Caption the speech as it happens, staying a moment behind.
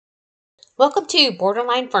Welcome to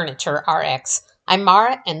Borderline Furniture RX. I'm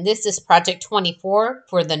Mara, and this is Project 24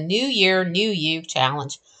 for the New Year, New You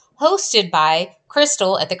Challenge, hosted by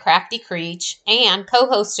Crystal at the Crafty Creech and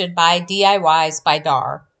co-hosted by DIYs by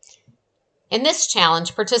Dar. In this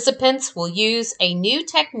challenge, participants will use a new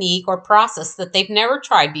technique or process that they've never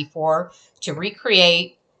tried before to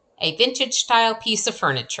recreate a vintage-style piece of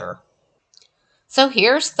furniture. So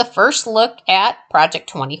here's the first look at Project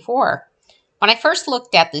 24. When I first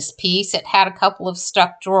looked at this piece, it had a couple of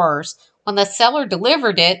stuck drawers. When the seller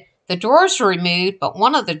delivered it, the drawers were removed, but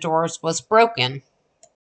one of the drawers was broken.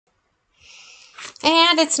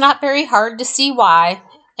 And it's not very hard to see why.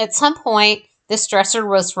 At some point, this dresser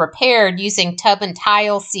was repaired using tub and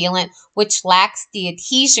tile sealant, which lacks the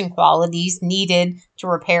adhesion qualities needed to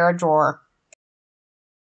repair a drawer.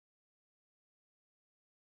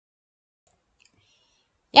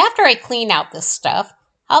 After I clean out this stuff,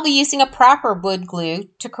 I'll be using a proper wood glue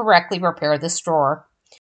to correctly repair this drawer.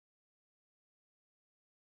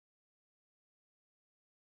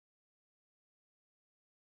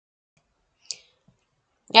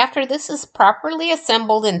 After this is properly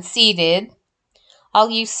assembled and seated, I'll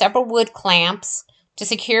use several wood clamps to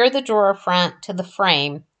secure the drawer front to the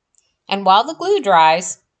frame. And while the glue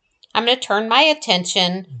dries, I'm going to turn my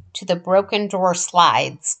attention to the broken drawer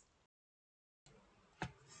slides.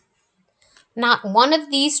 Not one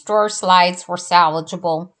of these drawer slides were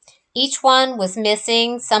salvageable. Each one was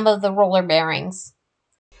missing some of the roller bearings.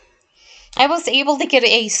 I was able to get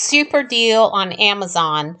a super deal on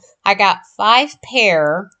Amazon. I got 5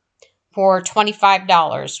 pair for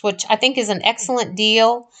 $25, which I think is an excellent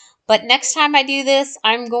deal. But next time I do this,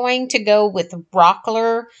 I'm going to go with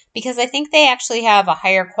Rockler because I think they actually have a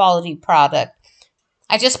higher quality product.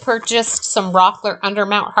 I just purchased some Rockler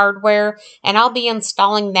undermount hardware, and I'll be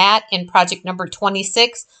installing that in project number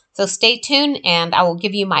 26. So stay tuned, and I will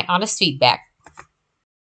give you my honest feedback.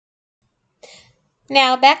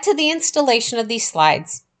 Now, back to the installation of these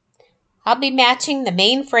slides. I'll be matching the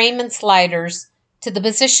main frame and sliders to the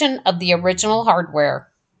position of the original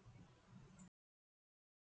hardware.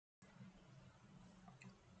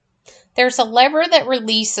 There's a lever that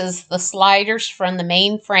releases the sliders from the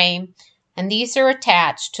main frame, and these are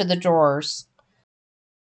attached to the drawers.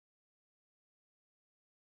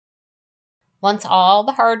 Once all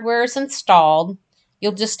the hardware is installed,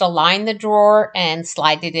 you'll just align the drawer and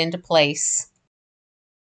slide it into place.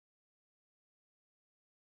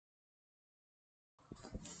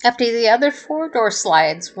 After the other 4 door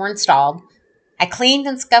slides were installed, I cleaned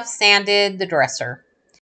and scuff sanded the dresser.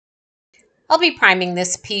 I'll be priming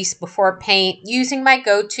this piece before paint using my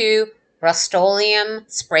go-to Rust-Oleum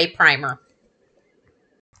spray primer.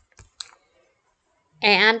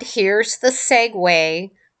 And here's the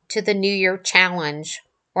segue to the New Year challenge,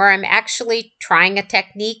 where I'm actually trying a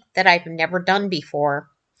technique that I've never done before.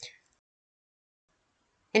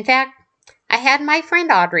 In fact, I had my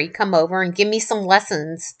friend Audrey come over and give me some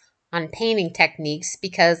lessons on painting techniques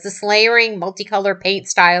because this layering multicolor paint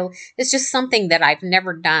style is just something that I've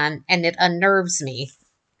never done and it unnerves me.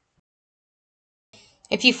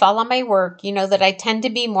 If you follow my work, you know that I tend to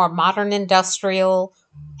be more modern industrial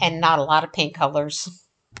and not a lot of paint colors.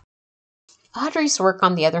 Audrey's work,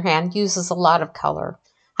 on the other hand, uses a lot of color.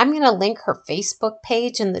 I'm going to link her Facebook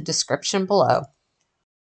page in the description below.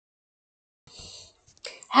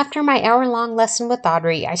 After my hour-long lesson with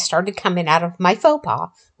Audrey, I started coming out of my faux pas,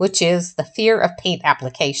 which is the fear of paint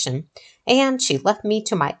application, and she left me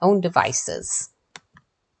to my own devices.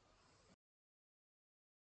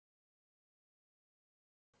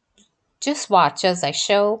 Just watch as I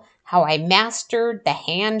show how I mastered the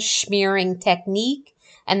hand smearing technique,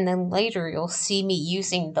 and then later you'll see me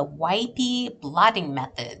using the wipey blotting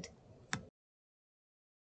method.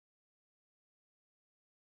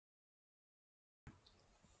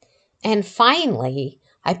 And finally,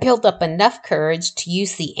 I built up enough courage to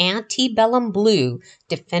use the antebellum blue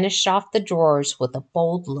to finish off the drawers with a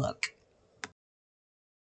bold look.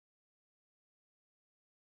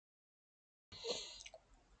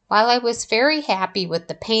 While I was very happy with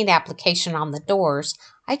the paint application on the doors,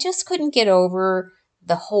 I just couldn't get over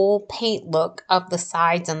the whole paint look of the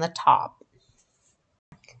sides and the top.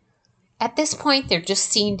 At this point, there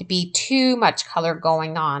just seemed to be too much color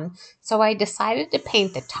going on, so I decided to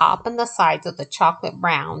paint the top and the sides with a chocolate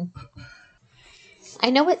brown. I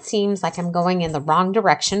know it seems like I'm going in the wrong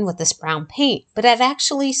direction with this brown paint, but it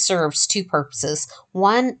actually serves 2 purposes.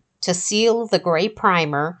 One, to seal the gray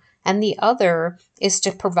primer, and the other is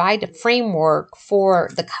to provide a framework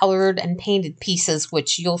for the colored and painted pieces,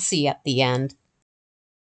 which you'll see at the end.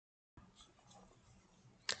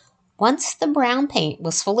 Once the brown paint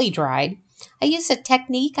was fully dried, I used a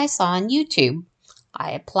technique I saw on YouTube.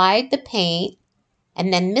 I applied the paint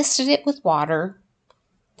and then misted it with water.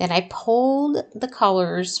 Then I pulled the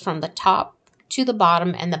colors from the top to the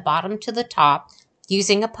bottom and the bottom to the top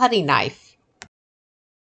using a putty knife.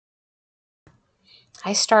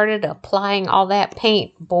 I started applying all that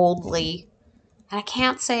paint boldly. And I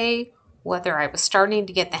can't say whether I was starting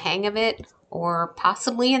to get the hang of it or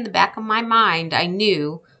possibly in the back of my mind I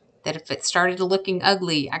knew that if it started looking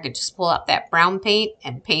ugly, I could just pull out that brown paint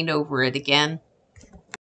and paint over it again.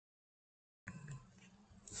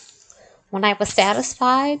 When I was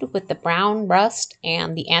satisfied with the brown rust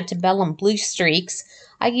and the antebellum blue streaks,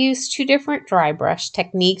 I used 2 different dry brush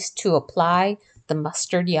techniques to apply the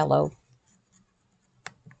mustard yellow.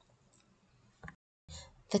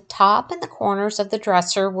 The top and the corners of the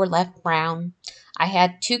dresser were left brown. I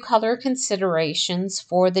had 2 color considerations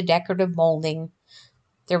for the decorative molding.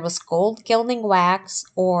 There was gold gilding wax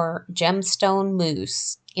or gemstone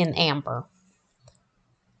mousse in amber.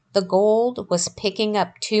 The gold was picking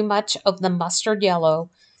up too much of the mustard yellow,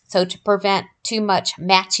 so to prevent too much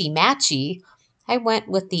matchy-matchy, I went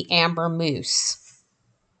with the amber mousse.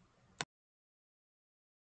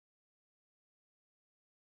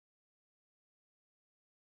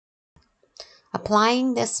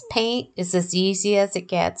 Applying this paint is as easy as it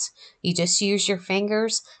gets. You just use your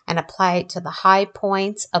fingers and apply it to the high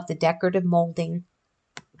points of the decorative molding.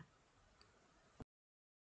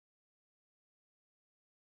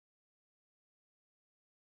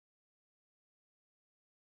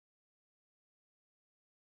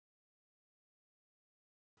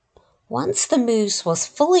 Once the mousse was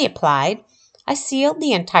fully applied, I sealed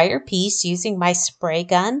the entire piece using my spray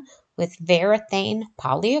gun with Varathane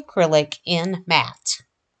polyacrylic in matte.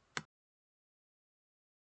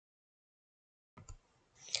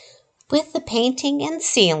 With the painting and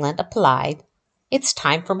sealant applied, it's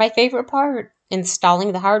time for my favorite part,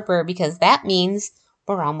 installing the hardware, because that means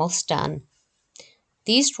we're almost done.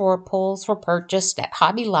 These drawer pulls were purchased at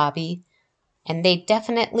Hobby Lobby, and they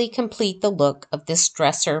definitely complete the look of this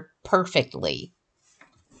dresser perfectly.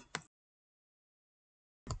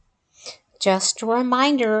 Just a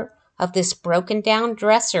reminder of this broken down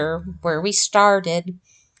dresser where we started,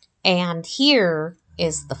 and here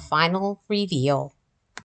is the final reveal.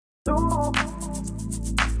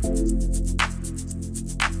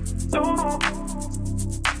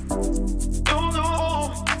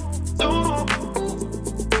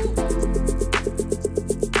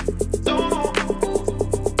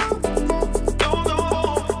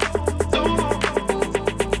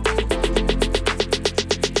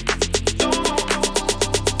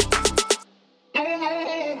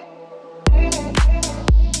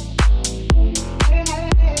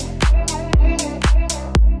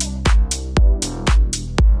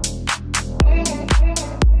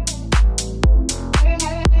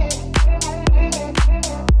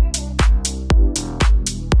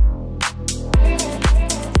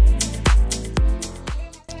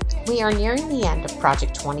 We are nearing the end of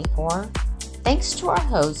Project 24. Thanks to our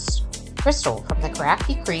host, Crystal from the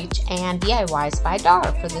Crafty Creech and DIYs by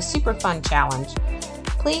Dar for the super fun challenge.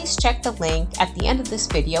 Please check the link at the end of this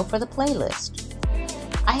video for the playlist.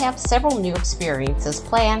 I have several new experiences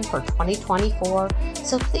planned for 2024,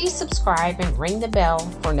 so please subscribe and ring the bell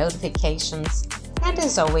for notifications. And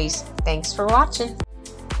as always, thanks for watching.